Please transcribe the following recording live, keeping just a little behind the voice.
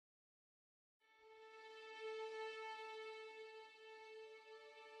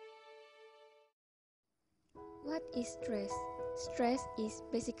What is stress? Stress is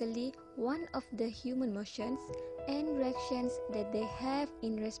basically one of the human emotions and reactions that they have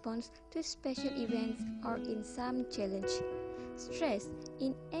in response to special events or in some challenge. Stress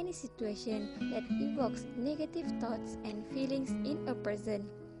in any situation that evokes negative thoughts and feelings in a person.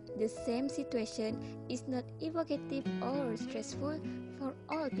 The same situation is not evocative or stressful for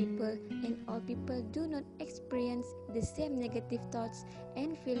all people, and all people do not experience the same negative thoughts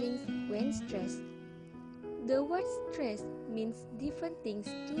and feelings when stressed. The word stress means different things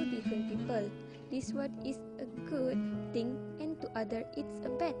to different people. This word is a good thing and to other it's a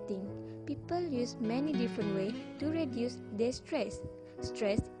bad thing. People use many different ways to reduce their stress.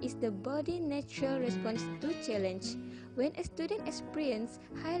 Stress is the body's natural response to challenge. When a student experiences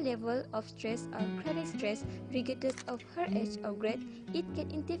high level of stress or chronic stress, regardless of her age or grade, it can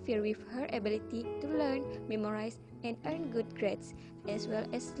interfere with her ability to learn, memorize, and earn good grades, as well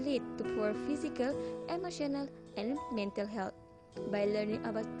as lead to poor physical, emotional, and mental health. By learning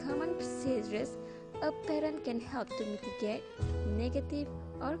about common procedures, a parent can help to mitigate negative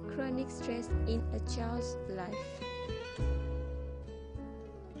or chronic stress in a child's life.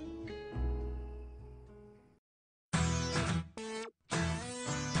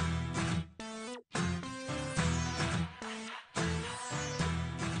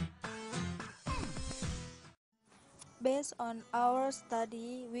 Based on our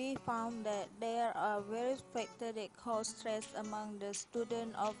study, we found that there are various factors that cause stress among the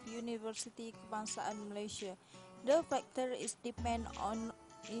students of University Kebangsaan Malaysia. The factor is depend on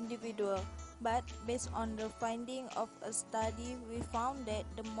individual, but based on the finding of a study, we found that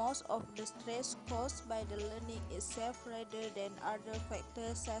the most of the stress caused by the learning itself rather than other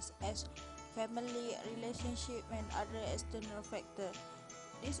factors such as family, relationship, and other external factors.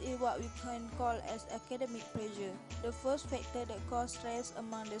 This is what we can call as academic pressure. The first factor that causes stress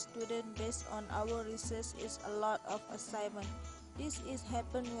among the students based on our research is a lot of assignment. This is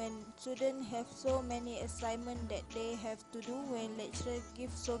happen when students have so many assignments that they have to do when lecturer give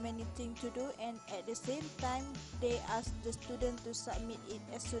so many things to do, and at the same time they ask the student to submit it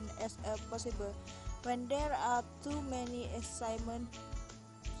as soon as possible. When there are too many assignments,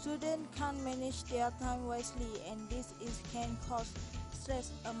 students can't manage their time wisely, and can cause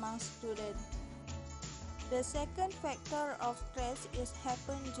stress among students. The second factor of stress is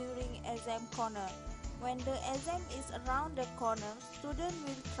happen during exam corner. When the exam is around the corner, students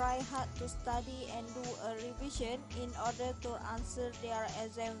will try hard to study and do a revision in order to answer their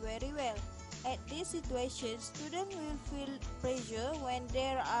exam very well. At this situation, students will feel pressure when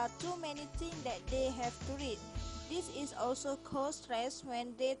there are too many things that they have to read. This is also cause stress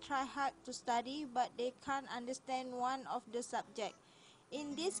when they try hard to study but they can't understand one of the subject.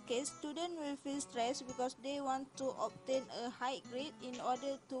 In this case, students will feel stressed because they want to obtain a high grade in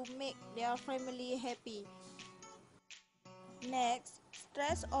order to make their family happy. Next,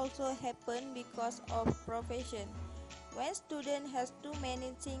 stress also happens because of profession. When student has too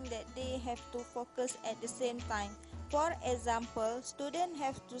many things that they have to focus at the same time. For example, students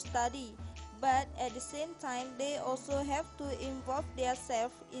have to study, but at the same time they also have to involve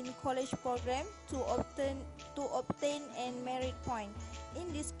themselves in college program to obtain a merit point.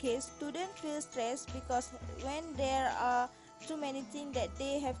 In this case, students feel stressed because when there are too many things that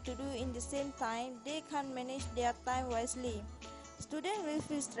they have to do in the same time, they can't manage their time wisely. Students will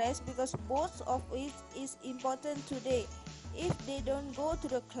feel stressed because both of it is important today. If they don't go to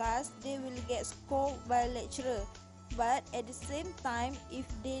the class, they will get scolded by lecturer. But at the same time, if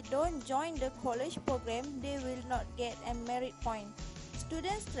they don't join the college program, they will not get a merit point.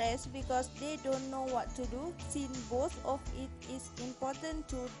 Students stress because they don't know what to do, since both of it is important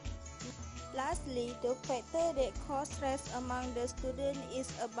to. Lastly, the factor that causes stress among the students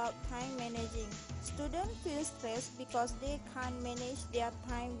is about time managing. Students feel stressed because they can't manage their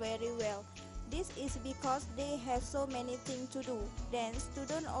time very well. This is because they have so many things to do. Then,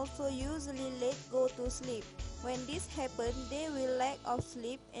 students also usually late go to sleep. When this happens, they will lack of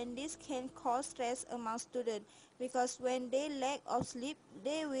sleep, and this can cause stress among students because when they lack of sleep,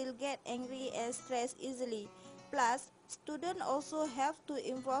 they will get angry and stressed easily. Plus, students also have to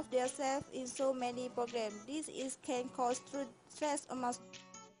involve themselves in so many programs. Can cause stress among.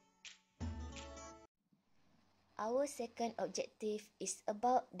 Our second objective is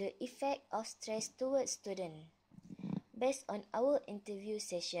about the effect of stress towards students. Based on our interview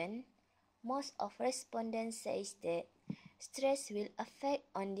session, most of respondents says that stress will affect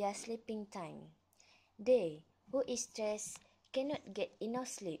on their sleeping time. They who is stressed cannot get enough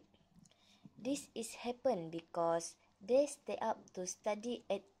sleep. This is happen because they stay up to study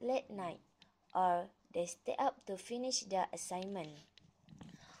at late night or they stay up to finish their assignment.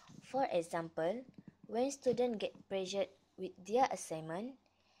 For example, When students get pressured with their assignment,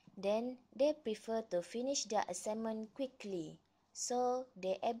 then they prefer to finish their assignment quickly, so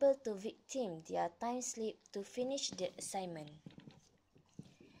they're able to victim their time slip to finish the assignment.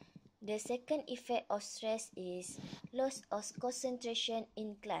 The second effect of stress is loss of concentration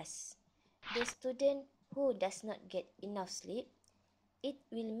in class. The student who does not get enough sleep, it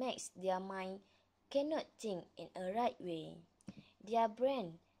will make their mind cannot think in a right way. Their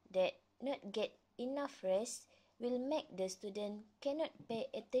brain that not get enough rest will make the student cannot pay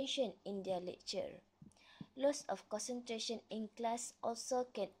attention in their lecture. Loss of concentration in class also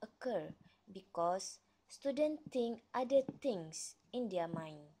can occur because students think other things in their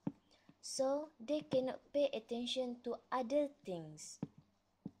mind, so they cannot pay attention to other things.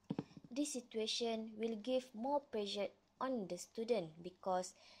 This situation will give more pressure on the student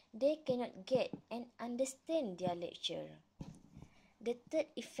because they cannot get and understand their lecture. The third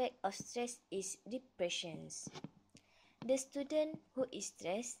effect of stress is depression. The student who is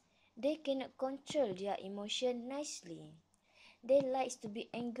stressed, they cannot control their emotion nicely. They like to be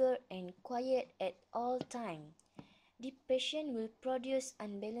angry and quiet at all time. Depression will produce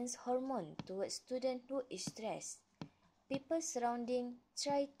unbalanced hormone towards student who is stressed. People surrounding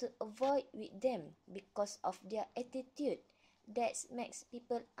try to avoid with them because of their attitude that makes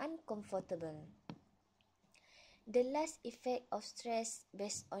people uncomfortable. The last effect of stress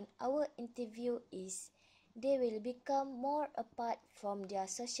based on our interview is they will become more apart from their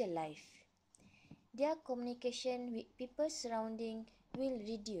social life. Their communication with people surrounding will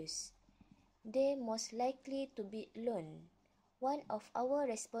reduce. They most likely to be alone. One of our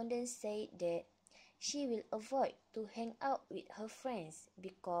respondents said that she will avoid to hang out with her friends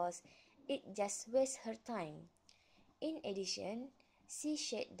because it just wastes her time. In addition, she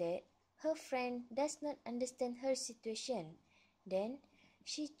said that her friend does not understand her situation. Then,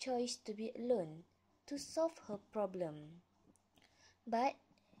 she chose to be alone to solve her problem. But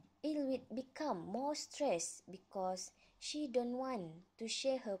it will become more stress because she don't want to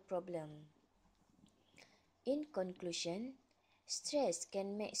share her problem. In conclusion, stress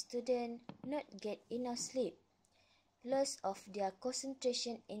can make students not get enough sleep, loss of their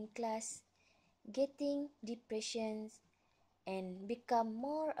concentration in class, getting depressions, and become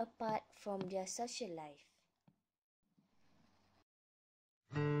more apart from their social life.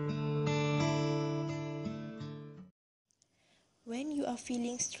 When you are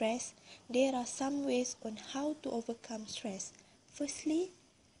feeling stressed, there are some ways on how to overcome stress. Firstly,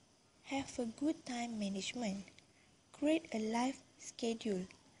 have a good time management. Create a life schedule.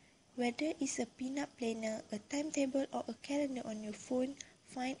 Whether it's a peanut planner, a timetable, or a calendar on your phone,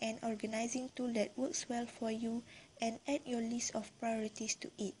 find an organizing tool that works well for you and add your list of priorities to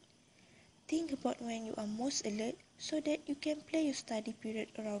it. Think about when you are most alert so that you can plan your study period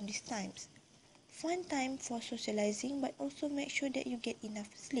around these times. Find time for socializing, but also make sure that you get enough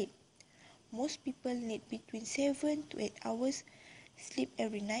sleep. Most people need between 7 to 8 hours sleep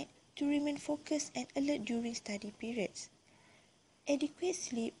every night to remain focused and alert during study periods. Adequate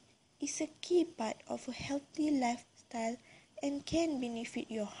sleep is a key part of a healthy lifestyle and can benefit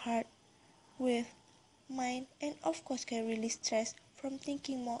your heart, with mind, and of course can release stress from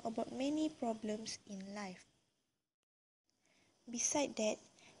thinking more about many problems in life. Beside that,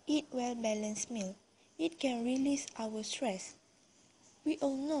 eat well-balanced meal. It can release our stress. We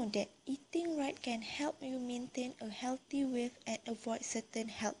all know that eating right can help you maintain a healthy weight and avoid certain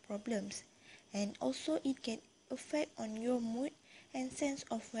health problems. And also it can affect on your mood and sense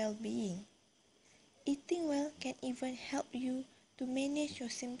of well-being. Eating well can even help you to manage your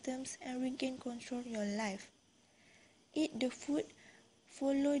symptoms and regain control of your life. Eat the food,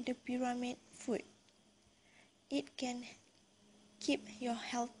 follow the pyramid food. It can keep you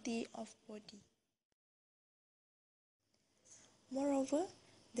healthy of body. Moreover,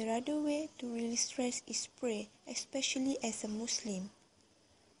 the other way to release stress is pray, especially as a Muslim.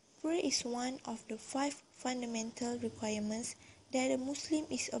 Prayer is one of the 5 fundamental requirements that a Muslim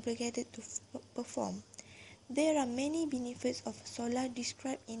is obligated to perform. There are many benefits of Salah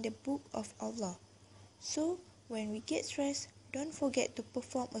described in the Book of Allah. So, when we get stressed, don't forget to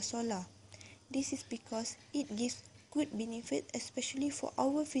perform a Salah. This is because it gives good benefit, especially for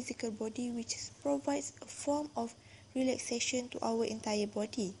our physical body, which provides a form of relaxation to our entire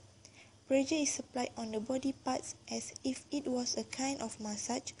body. Pressure is applied on the body parts as if it was a kind of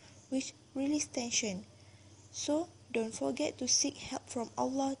massage which releases tension. So, don't forget to seek help from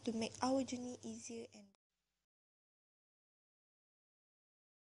Allah to make our journey easier and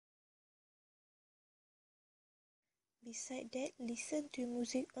Beside that, listen to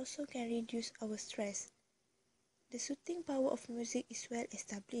music also can reduce our stress. The soothing power of music is well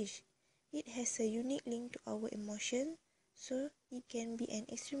established. It has a unique link to our emotion, so it can be an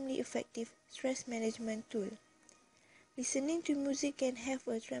extremely effective stress management tool. Listening to music can have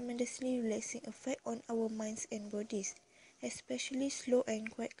a tremendously relaxing effect on our minds and bodies, especially slow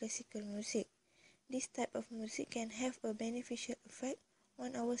and quiet classical music. This type of music can have a beneficial effect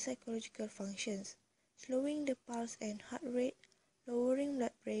on our psychological functions, slowing the pulse and heart rate, lowering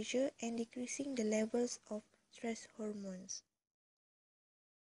blood pressure, and decreasing the levels of stress hormones.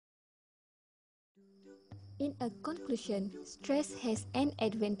 In a conclusion, stress has an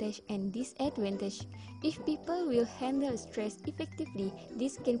advantage and disadvantage. If people will handle stress effectively,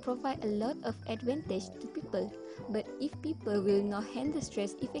 this can provide a lot of advantage to people. But if people will not handle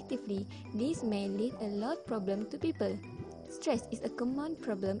stress effectively, this may lead a lot problem to people. Stress is a common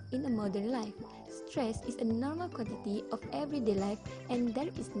problem in a modern life. Stress is a normal quantity of everyday life and there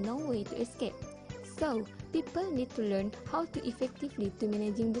is no way to escape. So, people need to learn how to effectively to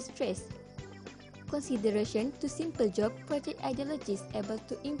managing the stress. Consideration to simple job project ideologies able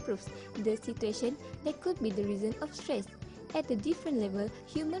to improve the situation that could be the reason of stress. At a different level,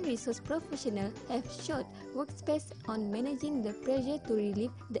 human resource professionals have showed workspace on managing the pressure to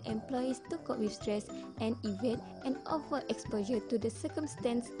relieve the employees to cope with stress and evade and overexposure to the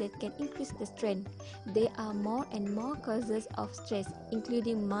circumstance that can increase the strain. There are more and more causes of stress,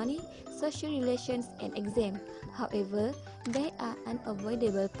 including money, social relations, and exam. However, they are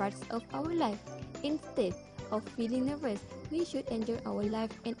unavoidable parts of our life. Instead of feeling nervous, we should enjoy our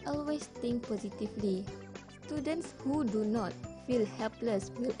life and always think positively. Students who do not feel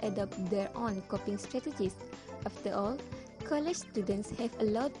helpless will adopt their own coping strategies. After all, college students have a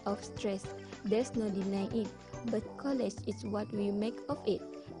lot of stress. There's no denying it, but college is what we make of it.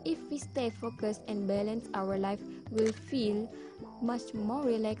 If we stay focused and balance our life, we'll feel much more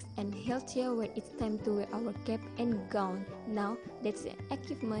relaxed and healthier when it's time to wear our cap and gown. Now, that's an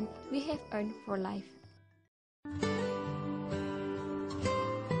achievement we have earned for life.